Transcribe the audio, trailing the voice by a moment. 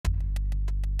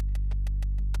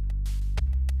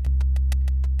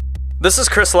This is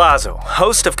Chris Lazo,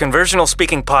 host of Conversional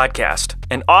Speaking Podcast,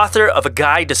 and author of A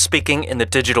Guide to Speaking in the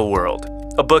Digital World,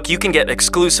 a book you can get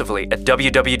exclusively at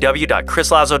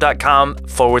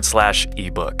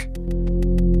www.chrislazo.com/ebook.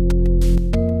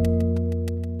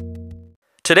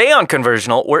 Today on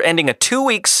Conversional, we're ending a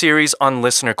 2-week series on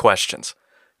listener questions.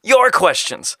 Your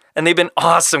questions, and they've been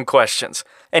awesome questions.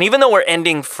 And even though we're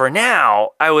ending for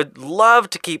now, I would love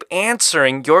to keep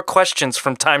answering your questions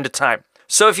from time to time.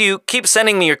 So if you keep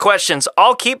sending me your questions,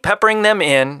 I'll keep peppering them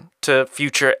in to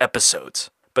future episodes.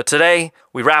 But today,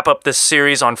 we wrap up this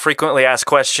series on frequently asked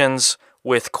questions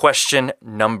with question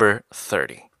number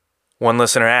 30. One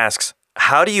listener asks,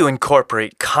 how do you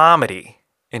incorporate comedy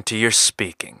into your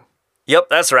speaking? Yep,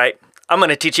 that's right. I'm going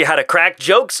to teach you how to crack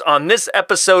jokes on this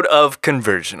episode of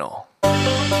Conversional.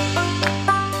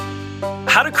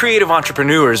 How do creative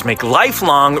entrepreneurs make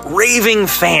lifelong raving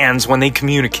fans when they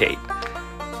communicate?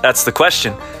 That's the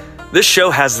question. This show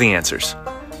has the answers.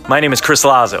 My name is Chris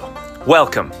Lazo.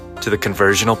 Welcome to the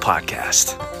Conversional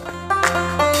Podcast.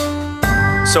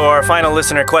 So our final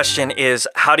listener question is,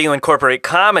 how do you incorporate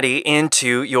comedy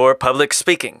into your public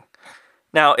speaking?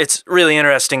 Now, it's really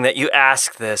interesting that you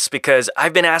ask this because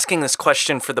I've been asking this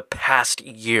question for the past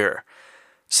year.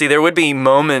 See, there would be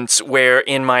moments where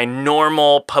in my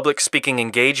normal public speaking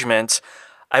engagements,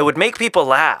 I would make people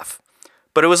laugh,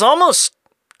 but it was almost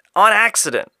on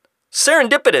accident.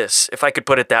 Serendipitous, if I could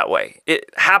put it that way. It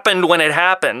happened when it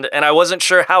happened, and I wasn't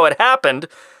sure how it happened,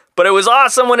 but it was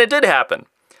awesome when it did happen.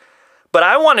 But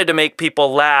I wanted to make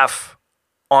people laugh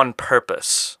on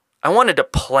purpose. I wanted to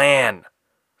plan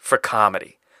for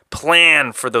comedy,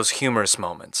 plan for those humorous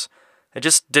moments. I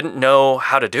just didn't know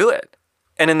how to do it.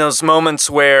 And in those moments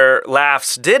where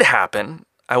laughs did happen,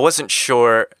 I wasn't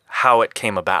sure how it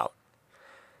came about.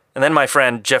 And then my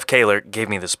friend Jeff Kaler gave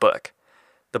me this book.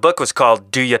 The book was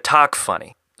called Do You Talk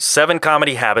Funny? 7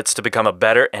 Comedy Habits to Become a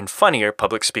Better and Funnier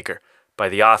Public Speaker by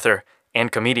the author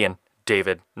and comedian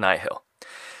David Nihill.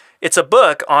 It's a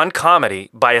book on comedy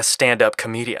by a stand-up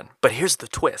comedian, but here's the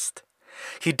twist.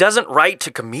 He doesn't write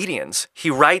to comedians, he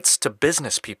writes to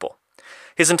business people.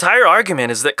 His entire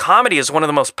argument is that comedy is one of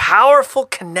the most powerful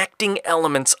connecting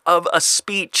elements of a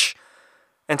speech.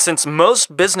 And since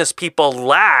most business people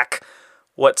lack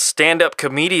what stand-up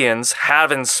comedians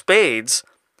have in spades,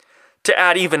 to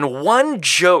add even one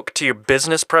joke to your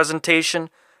business presentation,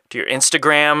 to your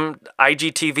Instagram,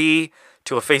 IGTV,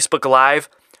 to a Facebook Live,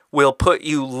 will put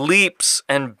you leaps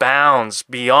and bounds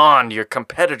beyond your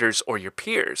competitors or your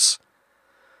peers.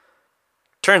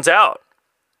 Turns out,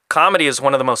 comedy is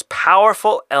one of the most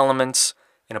powerful elements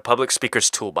in a public speaker's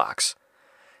toolbox.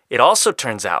 It also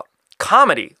turns out,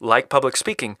 comedy, like public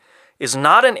speaking, is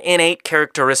not an innate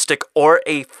characteristic or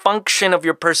a function of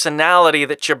your personality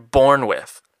that you're born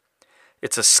with.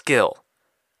 It's a skill,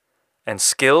 and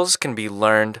skills can be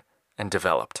learned and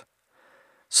developed.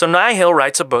 So Nihill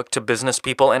writes a book to business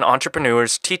people and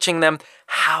entrepreneurs teaching them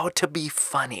how to be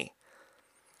funny.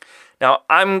 Now,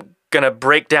 I'm going to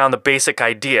break down the basic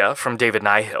idea from David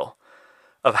Nihill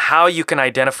of how you can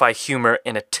identify humor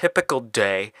in a typical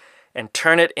day and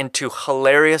turn it into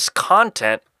hilarious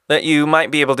content that you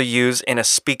might be able to use in a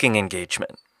speaking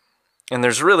engagement. And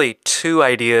there's really 2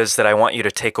 ideas that I want you to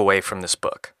take away from this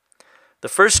book. The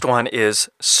first one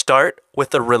is start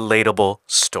with a relatable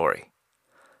story.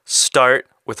 Start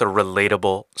with a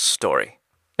relatable story.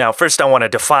 Now, first I want to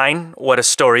define what a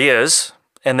story is,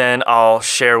 and then I'll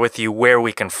share with you where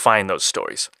we can find those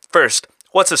stories. First,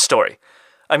 what's a story?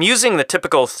 I'm using the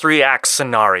typical 3-act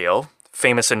scenario,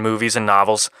 famous in movies and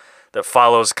novels, that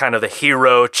follows kind of the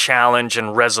hero, challenge,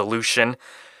 and resolution,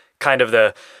 kind of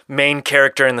the main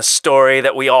character in the story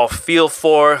that we all feel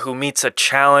for, who meets a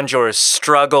challenge or a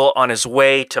struggle on his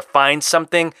way to find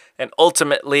something and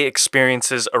ultimately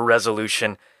experiences a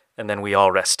resolution, and then we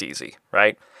all rest easy,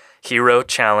 right? Hero,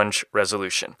 challenge,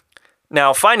 resolution.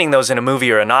 Now, finding those in a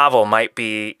movie or a novel might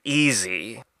be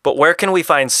easy, but where can we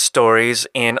find stories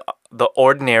in the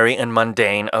ordinary and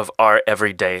mundane of our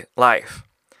everyday life?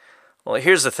 Well,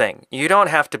 here's the thing. You don't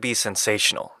have to be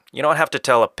sensational. You don't have to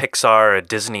tell a Pixar or a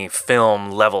Disney film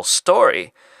level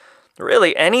story.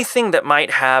 Really, anything that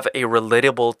might have a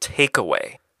relatable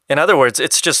takeaway. In other words,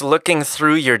 it's just looking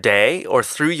through your day or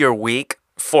through your week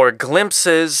for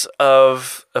glimpses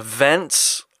of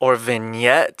events or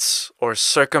vignettes or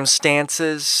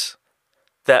circumstances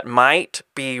that might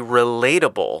be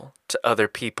relatable to other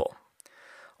people.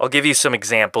 I'll give you some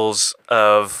examples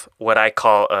of what I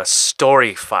call a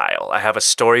story file. I have a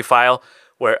story file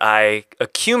where I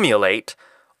accumulate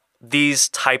these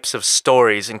types of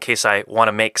stories in case I want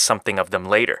to make something of them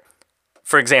later.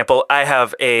 For example, I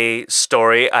have a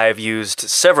story I've used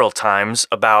several times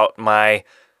about my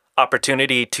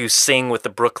opportunity to sing with the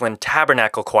Brooklyn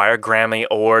Tabernacle Choir, Grammy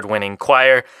Award-winning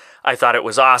choir. I thought it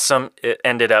was awesome. It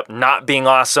ended up not being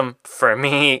awesome. For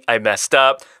me, I messed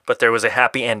up, but there was a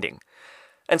happy ending.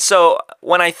 And so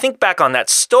when I think back on that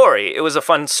story, it was a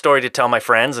fun story to tell my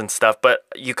friends and stuff, but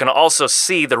you can also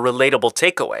see the relatable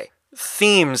takeaway.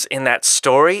 Themes in that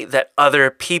story that other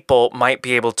people might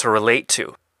be able to relate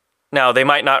to. Now, they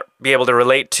might not be able to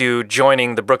relate to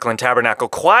joining the Brooklyn Tabernacle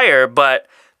Choir, but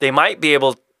they might be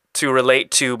able to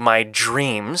relate to my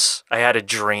dreams. I had a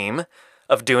dream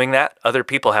of doing that. Other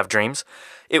people have dreams.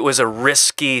 It was a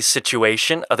risky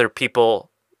situation. Other people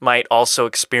might also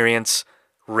experience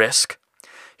risk.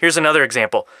 Here's another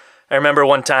example. I remember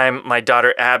one time my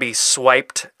daughter Abby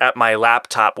swiped at my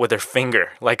laptop with her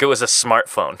finger like it was a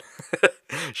smartphone.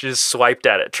 She just swiped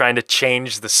at it, trying to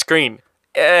change the screen.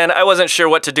 And I wasn't sure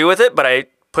what to do with it, but I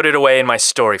put it away in my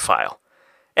story file.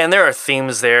 And there are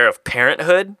themes there of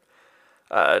parenthood,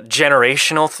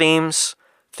 generational themes,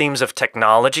 themes of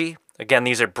technology. Again,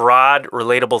 these are broad,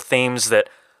 relatable themes that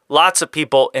lots of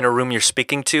people in a room you're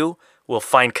speaking to will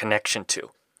find connection to.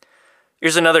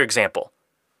 Here's another example.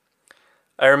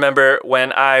 I remember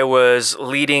when I was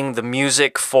leading the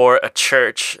music for a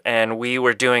church and we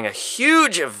were doing a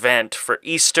huge event for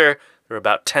Easter. There were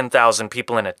about 10,000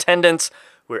 people in attendance.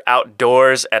 We were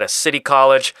outdoors at a city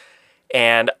college,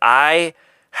 and I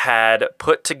had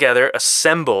put together,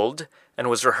 assembled, and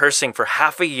was rehearsing for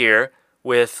half a year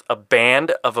with a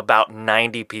band of about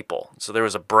 90 people. So there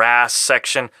was a brass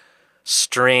section,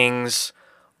 strings,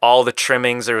 all the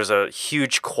trimmings. There was a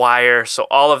huge choir. So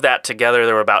all of that together,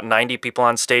 there were about 90 people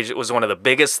on stage. It was one of the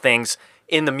biggest things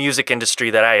in the music industry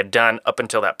that I had done up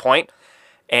until that point.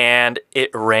 And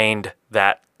it rained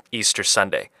that Easter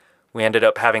Sunday. We ended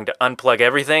up having to unplug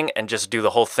everything and just do the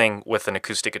whole thing with an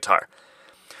acoustic guitar.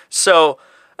 So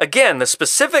again, the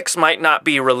specifics might not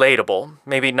be relatable.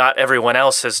 Maybe not everyone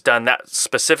else has done that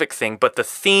specific thing, but the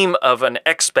theme of an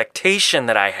expectation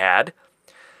that I had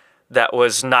that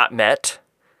was not met,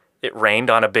 it rained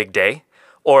on a big day,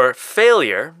 or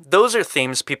failure, those are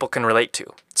themes people can relate to.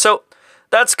 So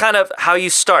that's kind of how you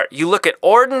start. You look at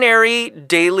ordinary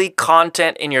daily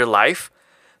content in your life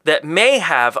that may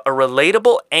have a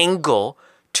relatable angle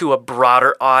to a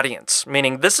broader audience,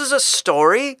 meaning this is a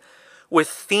story with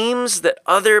themes that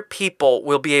other people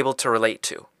will be able to relate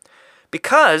to.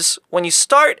 Because when you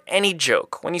start any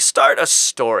joke, when you start a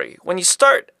story, when you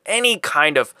start any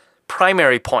kind of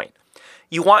primary point,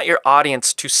 you want your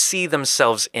audience to see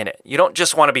themselves in it. You don't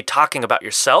just want to be talking about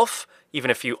yourself,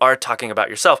 even if you are talking about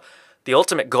yourself. The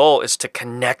ultimate goal is to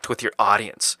connect with your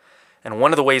audience. And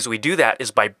one of the ways we do that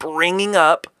is by bringing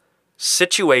up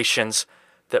situations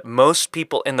that most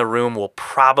people in the room will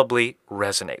probably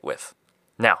resonate with.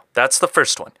 Now, that's the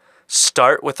first one.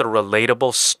 Start with a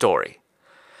relatable story.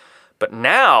 But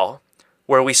now,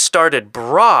 where we started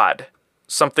broad,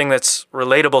 something that's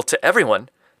relatable to everyone,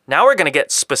 now we're going to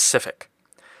get specific,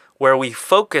 where we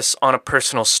focus on a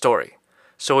personal story.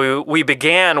 So we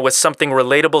began with something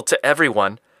relatable to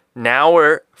everyone. Now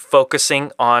we're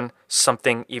focusing on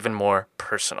something even more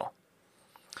personal.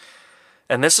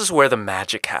 And this is where the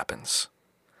magic happens.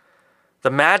 The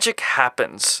magic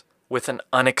happens with an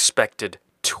unexpected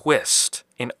twist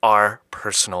in our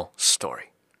personal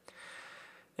story.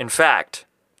 In fact,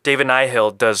 David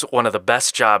Nihill does one of the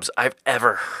best jobs I've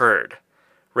ever heard.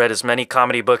 Read as many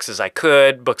comedy books as I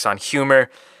could, books on humor,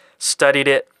 studied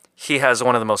it. He has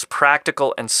one of the most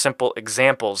practical and simple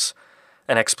examples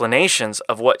and explanations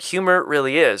of what humor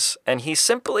really is, and he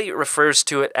simply refers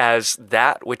to it as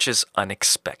that which is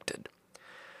unexpected.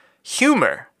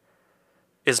 Humor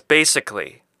is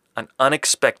basically an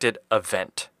unexpected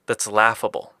event that's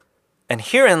laughable. And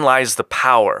herein lies the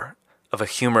power of a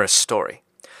humorous story.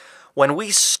 When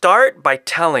we start by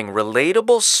telling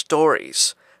relatable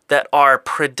stories that are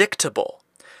predictable,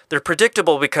 they're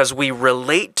predictable because we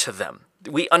relate to them.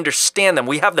 We understand them.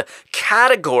 We have the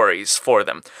categories for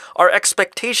them. Our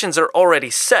expectations are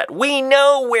already set. We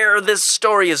know where this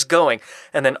story is going.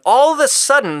 And then all of a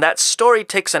sudden, that story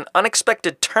takes an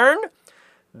unexpected turn.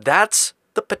 That's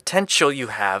the potential you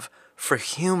have for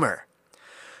humor.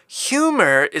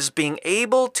 Humor is being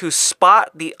able to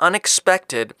spot the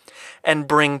unexpected and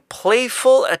bring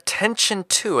playful attention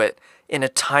to it in a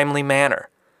timely manner.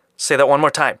 Say that one more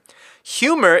time.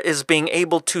 Humor is being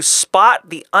able to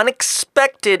spot the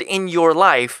unexpected in your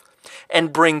life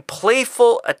and bring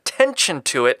playful attention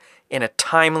to it in a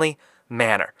timely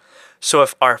manner. So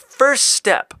if our first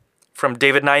step from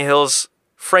David Nihill's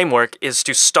framework is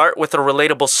to start with a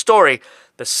relatable story,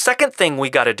 the second thing we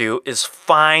got to do is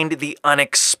find the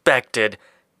unexpected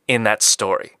in that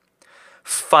story.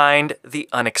 Find the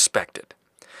unexpected.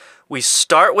 We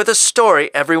start with a story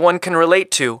everyone can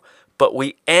relate to, but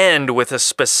we end with a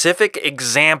specific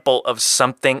example of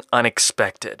something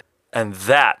unexpected. And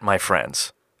that, my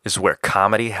friends, is where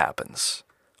comedy happens.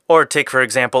 Or take, for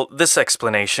example, this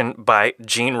explanation by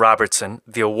Gene Robertson,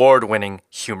 the award-winning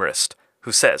humorist,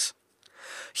 who says,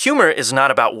 "Humor is not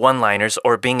about one-liners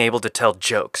or being able to tell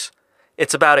jokes.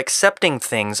 It's about accepting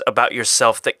things about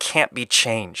yourself that can't be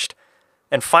changed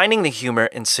and finding the humor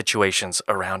in situations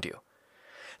around you.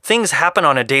 Things happen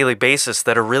on a daily basis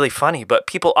that are really funny, but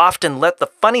people often let the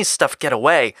funny stuff get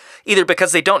away, either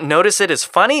because they don't notice it as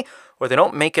funny or they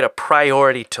don't make it a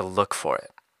priority to look for it."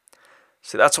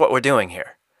 See, that's what we're doing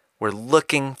here. We're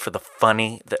looking for the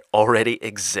funny that already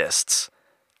exists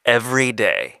every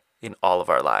day in all of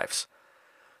our lives.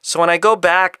 So when I go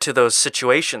back to those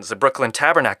situations, the Brooklyn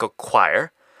Tabernacle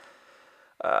Choir,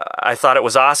 I thought it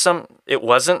was awesome, it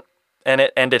wasn't, and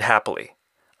it ended happily.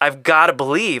 I've got to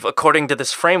believe, according to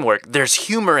this framework, there's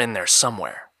humor in there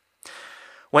somewhere.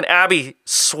 When Abby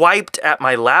swiped at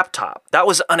my laptop, that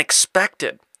was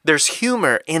unexpected. There's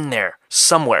humor in there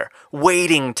somewhere,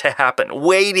 waiting to happen,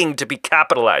 waiting to be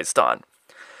capitalized on.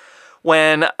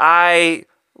 When I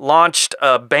launched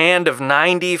a band of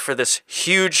 90 for this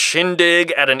huge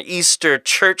shindig at an Easter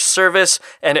church service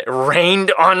and it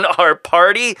rained on our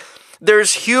party,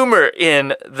 there's humor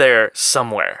in there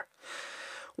somewhere.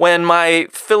 When my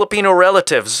Filipino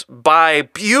relatives buy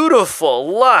beautiful,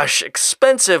 lush,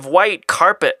 expensive white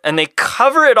carpet and they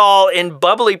cover it all in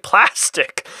bubbly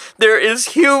plastic, there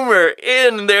is humor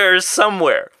in there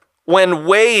somewhere. When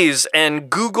Waze and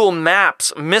Google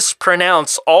Maps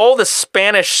mispronounce all the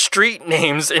Spanish street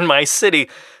names in my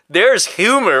city, there's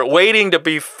humor waiting to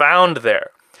be found there.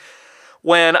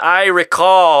 When I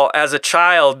recall as a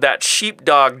child that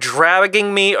sheepdog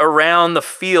dragging me around the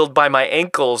field by my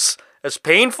ankles, as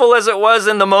painful as it was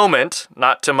in the moment,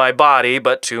 not to my body,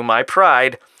 but to my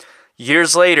pride,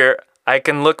 years later, I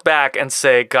can look back and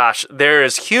say, gosh, there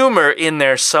is humor in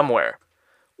there somewhere.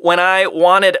 When I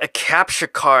wanted a capture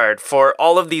card for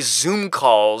all of these Zoom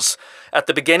calls at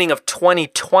the beginning of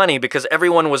 2020 because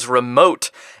everyone was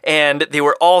remote and they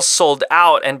were all sold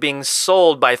out and being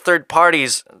sold by third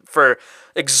parties for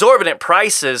exorbitant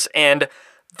prices, and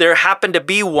there happened to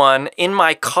be one in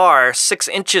my car 6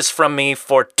 inches from me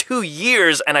for 2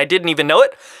 years and I didn't even know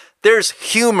it, there's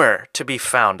humor to be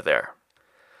found there.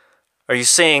 Are you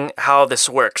seeing how this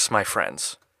works, my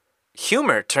friends?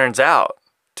 Humor turns out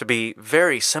to be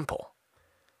very simple.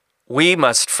 We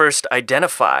must first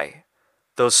identify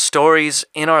those stories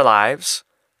in our lives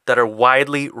that are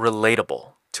widely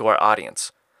relatable to our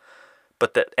audience,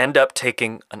 but that end up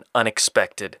taking an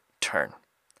unexpected turn.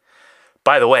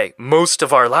 By the way, most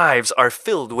of our lives are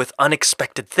filled with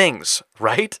unexpected things,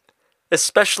 right?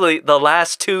 Especially the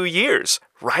last 2 years,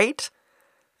 right?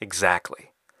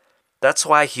 Exactly. That's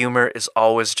why humor is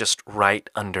always just right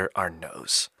under our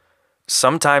nose.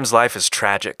 Sometimes life is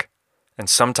tragic, and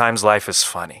sometimes life is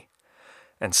funny,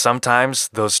 and sometimes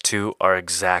those two are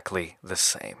exactly the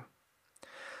same.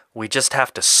 We just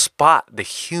have to spot the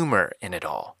humor in it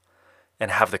all and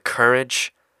have the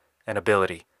courage and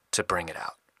ability to bring it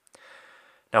out.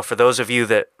 Now, for those of you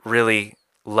that really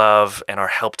love and are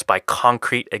helped by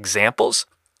concrete examples,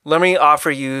 let me offer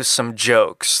you some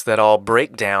jokes that I'll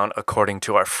break down according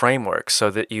to our framework so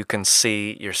that you can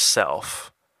see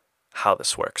yourself how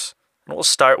this works. And we'll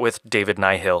start with David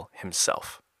Nihill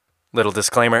himself. Little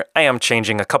disclaimer, I am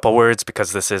changing a couple words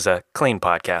because this is a clean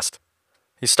podcast.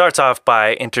 He starts off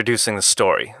by introducing the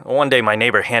story. One day my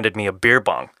neighbor handed me a beer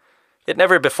bong. It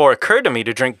never before occurred to me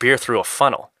to drink beer through a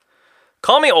funnel.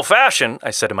 "Call me old-fashioned,"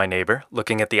 I said to my neighbor,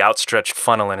 looking at the outstretched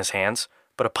funnel in his hands,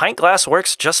 "but a pint glass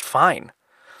works just fine."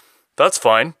 "That's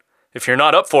fine. If you're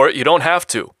not up for it, you don't have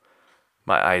to."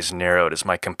 My eyes narrowed as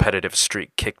my competitive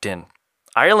streak kicked in.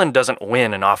 Ireland doesn't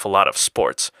win an awful lot of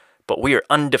sports, but we are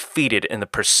undefeated in the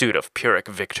pursuit of Pyrrhic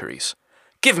victories.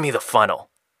 "Give me the funnel,"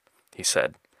 he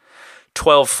said.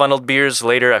 12 funneled beers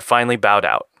later, I finally bowed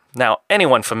out. Now,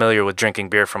 anyone familiar with drinking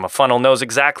beer from a funnel knows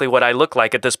exactly what I look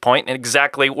like at this point and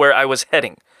exactly where I was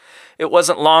heading. It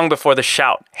wasn't long before the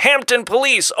shout, "Hampton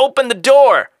police, open the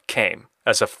door!" came,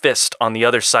 as a fist on the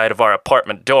other side of our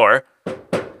apartment door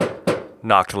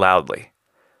knocked loudly.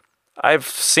 I've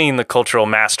seen the cultural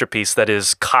masterpiece that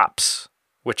is Cops,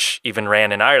 which even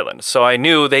ran in Ireland, so I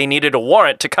knew they needed a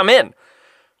warrant to come in.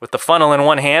 With the funnel in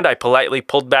one hand, I politely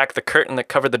pulled back the curtain that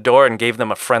covered the door and gave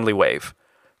them a friendly wave.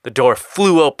 The door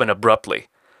flew open abruptly.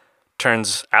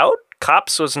 Turns out,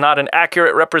 Cops was not an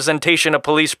accurate representation of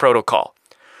police protocol.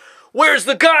 "Where's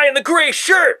the guy in the gray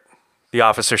shirt?" the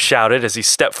officer shouted as he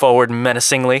stepped forward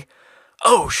menacingly.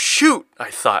 Oh shoot, I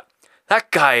thought.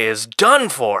 That guy is done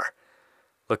for.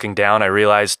 Looking down, I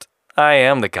realized I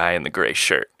am the guy in the gray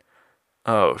shirt.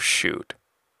 Oh, shoot.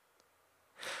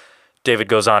 David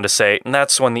goes on to say, and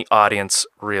that's when the audience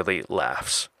really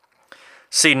laughs.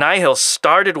 See, Nihil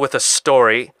started with a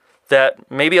story that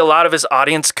maybe a lot of his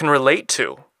audience can relate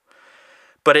to,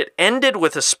 but it ended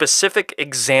with a specific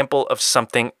example of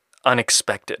something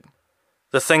unexpected.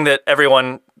 The thing that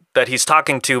everyone that he's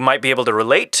talking to might be able to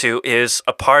relate to is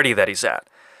a party that he's at.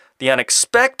 The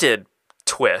unexpected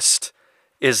twist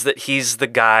is that he's the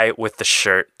guy with the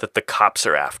shirt that the cops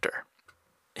are after.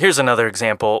 Here's another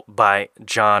example by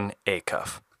Jon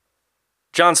Acuff.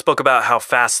 Jon spoke about how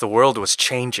fast the world was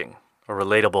changing, a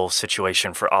relatable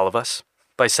situation for all of us,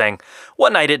 by saying,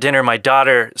 "One night at dinner, my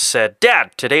daughter said,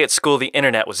 'Dad, today at school the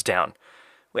internet was down.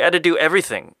 We had to do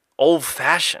everything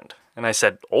old-fashioned.' And I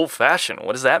said, 'Old-fashioned?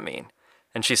 What does that mean?'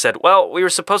 And she said, 'Well, we were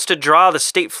supposed to draw the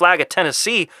state flag of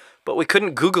Tennessee, but we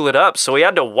couldn't Google it up, so we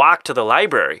had to walk to the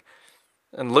library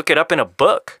and look it up in a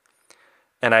book.'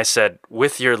 And I said,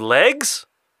 'With your legs?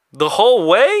 The whole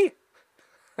way?'"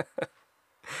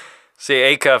 See,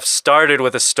 Acuff started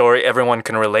with a story everyone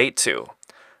can relate to.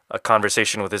 A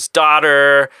conversation with his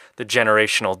daughter, the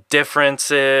generational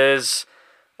differences,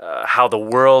 how the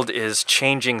world is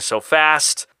changing so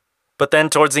fast. But then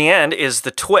towards the end is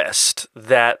the twist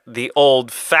that the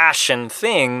old-fashioned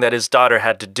thing that his daughter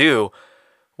had to do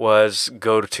was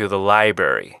go to the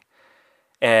library.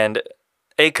 And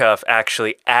Acuff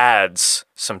actually adds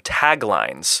some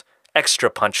taglines, extra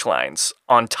punchlines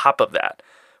on top of that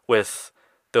with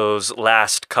those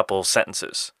last couple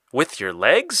sentences. "With your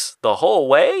legs? The whole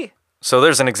way?" So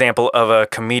there's an example of a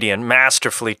comedian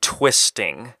masterfully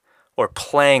twisting or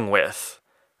playing with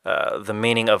the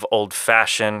meaning of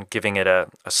old-fashioned, giving it a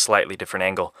slightly different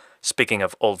angle. Speaking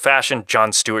of old-fashioned,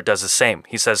 Jon Stewart does the same.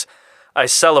 He says, "I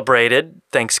celebrated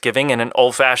Thanksgiving in an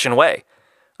old-fashioned way.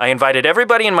 I invited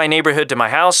everybody in my neighborhood to my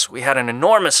house. We had an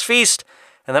enormous feast,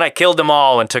 and then I killed them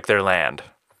all and took their land."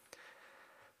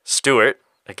 Stewart,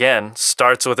 again,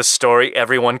 starts with a story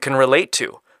everyone can relate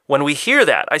to. When we hear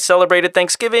that, "I celebrated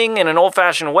Thanksgiving in an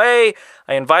old-fashioned way.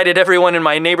 I invited everyone in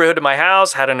my neighborhood to my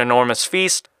house, had an enormous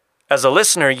feast." As a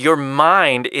listener, your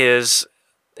mind is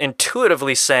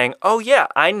intuitively saying, "Oh yeah,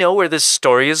 I know where this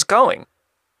story is going."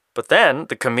 But then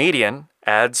the comedian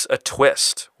adds a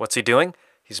twist. What's he doing?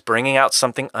 He's bringing out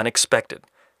something unexpected.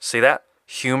 See that?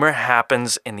 Humor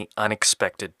happens in the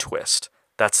unexpected twist.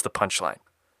 That's the punchline.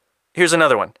 Here's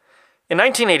another one. In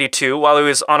 1982, while he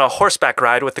was on a horseback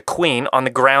ride with the Queen on the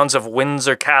grounds of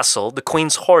Windsor Castle, the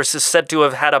Queen's horse is said to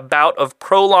have had a bout of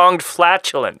prolonged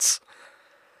flatulence.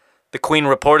 The Queen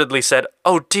reportedly said,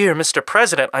 "Oh dear, Mr.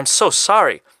 President, I'm so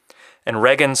sorry." And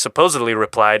Reagan supposedly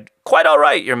replied, "Quite all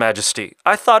right, Your Majesty.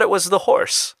 I thought it was the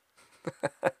horse."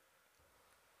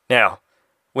 Now,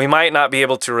 we might not be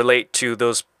able to relate to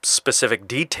those specific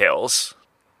details.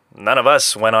 None of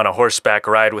us went on a horseback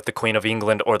ride with the Queen of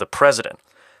England or the President.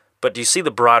 But do you see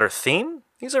the broader theme?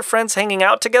 These are friends hanging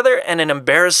out together and an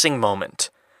embarrassing moment.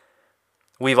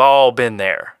 We've all been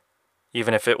there,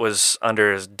 even if it was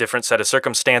under a different set of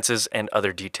circumstances and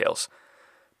other details.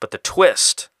 But the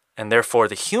twist, and therefore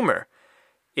the humor,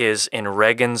 is in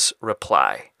Reagan's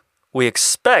reply. We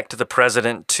expect the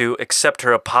president to accept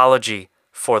her apology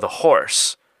for the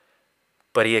horse,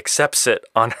 but he accepts it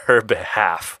on her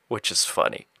behalf, which is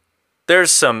funny.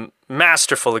 There's some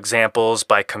masterful examples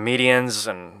by comedians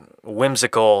and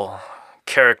whimsical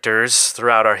characters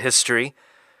throughout our history.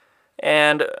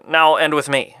 And now I'll end with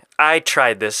me. I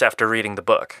tried this after reading the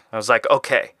book. I was like,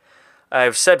 okay,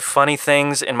 I've said funny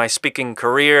things in my speaking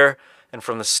career and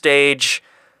from the stage,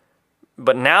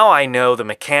 but now I know the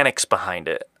mechanics behind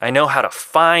it. I know how to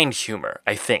find humor,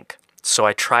 I think. So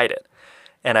I tried it.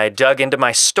 And I dug into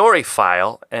my story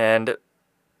file and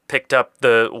picked up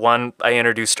the one I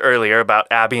introduced earlier about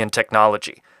Abby and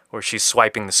technology, where she's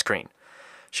swiping the screen.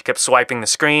 She kept swiping the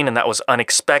screen, and that was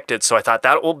unexpected, so I thought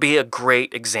that will be a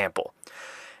great example.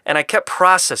 And I kept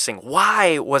processing,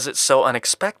 why was it so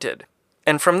unexpected?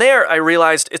 And from there, I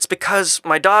realized it's because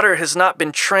my daughter has not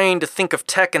been trained to think of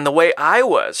tech in the way I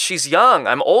was. She's young,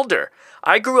 I'm older.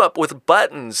 I grew up with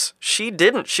buttons. She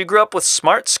didn't. She grew up with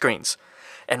smart screens.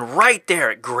 And right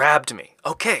there, it grabbed me.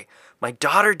 Okay, my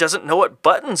daughter doesn't know what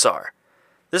buttons are.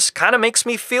 This kind of makes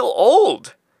me feel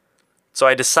old. So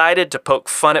I decided to poke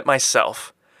fun at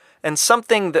myself, and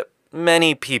something that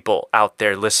many people out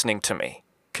there listening to me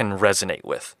can resonate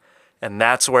with. And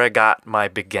that's where I got my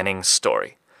beginning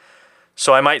story.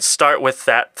 So I might start with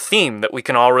that theme that we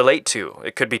can all relate to.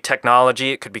 It could be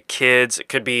technology, it could be kids, it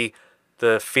could be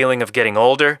the feeling of getting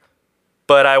older.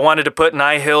 But I wanted to put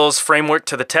Nihil's framework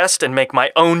to the test and make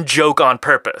my own joke on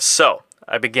purpose. So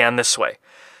I began this way.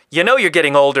 You know you're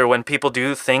getting older when people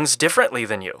do things differently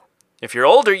than you. If you're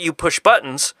older, you push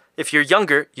buttons. If you're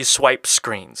younger, you swipe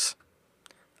screens.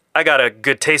 I got a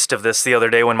good taste of this the other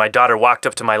day when my daughter walked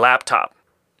up to my laptop.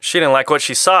 She didn't like what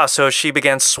she saw, so she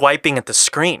began swiping at the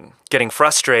screen, getting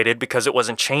frustrated because it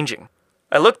wasn't changing.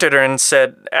 I looked at her and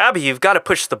said, "Abby, you've got to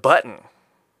push the button."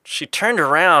 She turned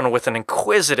around with an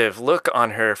inquisitive look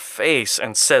on her face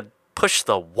and said, "Push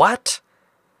the what?"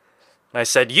 And I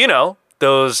said, "You know,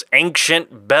 those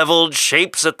ancient beveled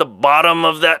shapes at the bottom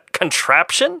of that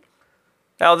contraption."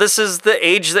 Now, this is the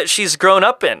age that she's grown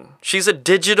up in. She's a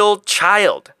digital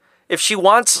child. If she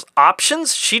wants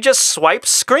options, she just swipes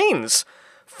screens.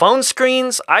 Phone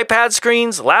screens, iPad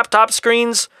screens, laptop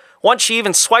screens. Once she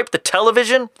even swiped the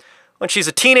television. When she's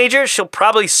a teenager, she'll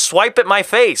probably swipe at my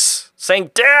face,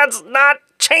 saying, "Dad's not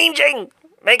changing.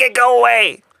 Make it go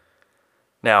away."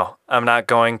 Now, I'm not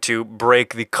going to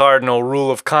break the cardinal rule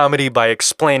of comedy by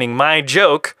explaining my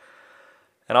joke,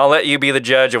 and I'll let you be the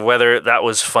judge of whether that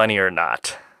was funny or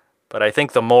not. But I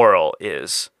think the moral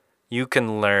is you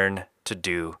can learn to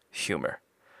do humor.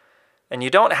 And you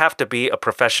don't have to be a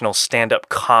professional stand-up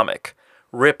comic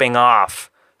ripping off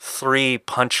 3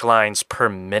 punchlines per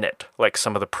minute like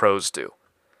some of the pros do.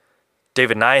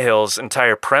 David Nihill's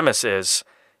entire premise is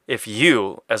if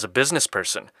you, as a business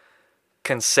person,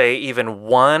 can say even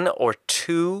 1 or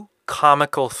 2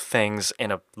 comical things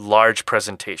in a large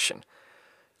presentation,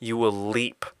 you will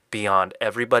leap beyond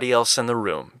everybody else in the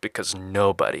room because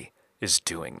nobody is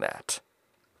doing that.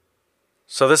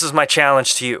 So this is my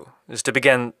challenge to you, is to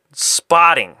begin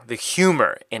spotting the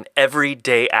humor in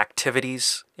everyday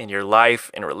activities, in your life,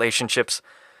 in relationships,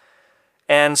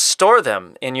 and store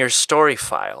them in your story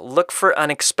file. Look for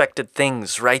unexpected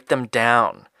things, write them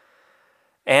down,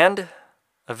 and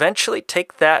eventually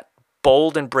take that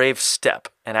bold and brave step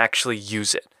and actually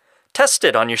use it. Test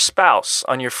it on your spouse,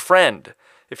 on your friend,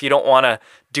 if you don't want to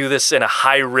do this in a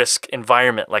high-risk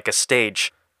environment like a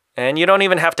stage. And you don't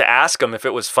even have to ask them if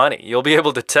it was funny. You'll be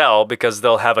able to tell because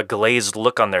they'll have a glazed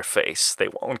look on their face. They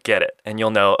won't get it. And you'll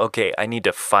know, okay, I need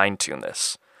to fine-tune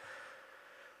this.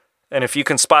 And if you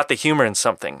can spot the humor in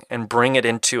something and bring it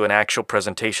into an actual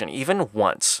presentation, even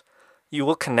once, you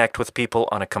will connect with people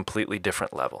on a completely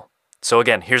different level. So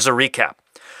again, here's a recap.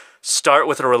 Start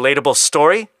with a relatable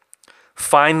story.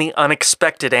 Find the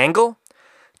unexpected angle.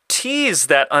 Tease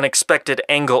that unexpected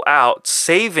angle out,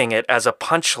 saving it as a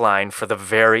punchline for the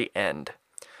very end.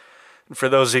 And for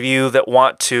those of you that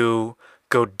want to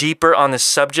go deeper on this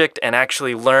subject and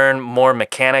actually learn more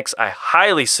mechanics, I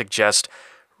highly suggest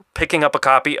picking up a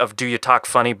copy of Do You Talk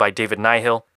Funny by David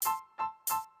Nihill.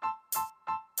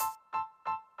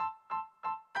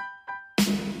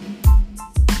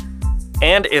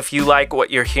 And if you like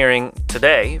what you're hearing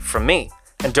today from me,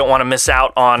 and don't want to miss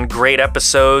out on great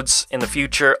episodes in the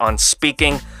future on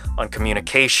speaking, on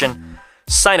communication,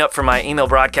 sign up for my email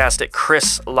broadcast at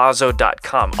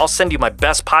chrislazo.com. I'll send you my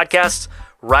best podcasts,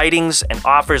 writings, and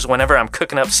offers whenever I'm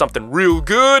cooking up something real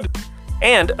good.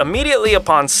 And immediately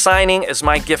upon signing as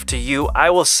my gift to you,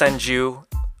 I will send you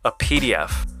a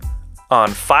PDF on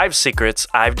 5 secrets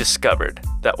I've discovered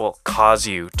that will cause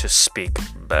you to speak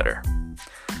better.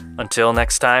 Until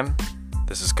next time,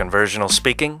 this is Conversional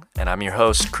Speaking, and I'm your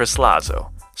host, Chris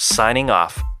Lazo, signing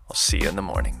off. I'll see you in the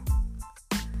morning.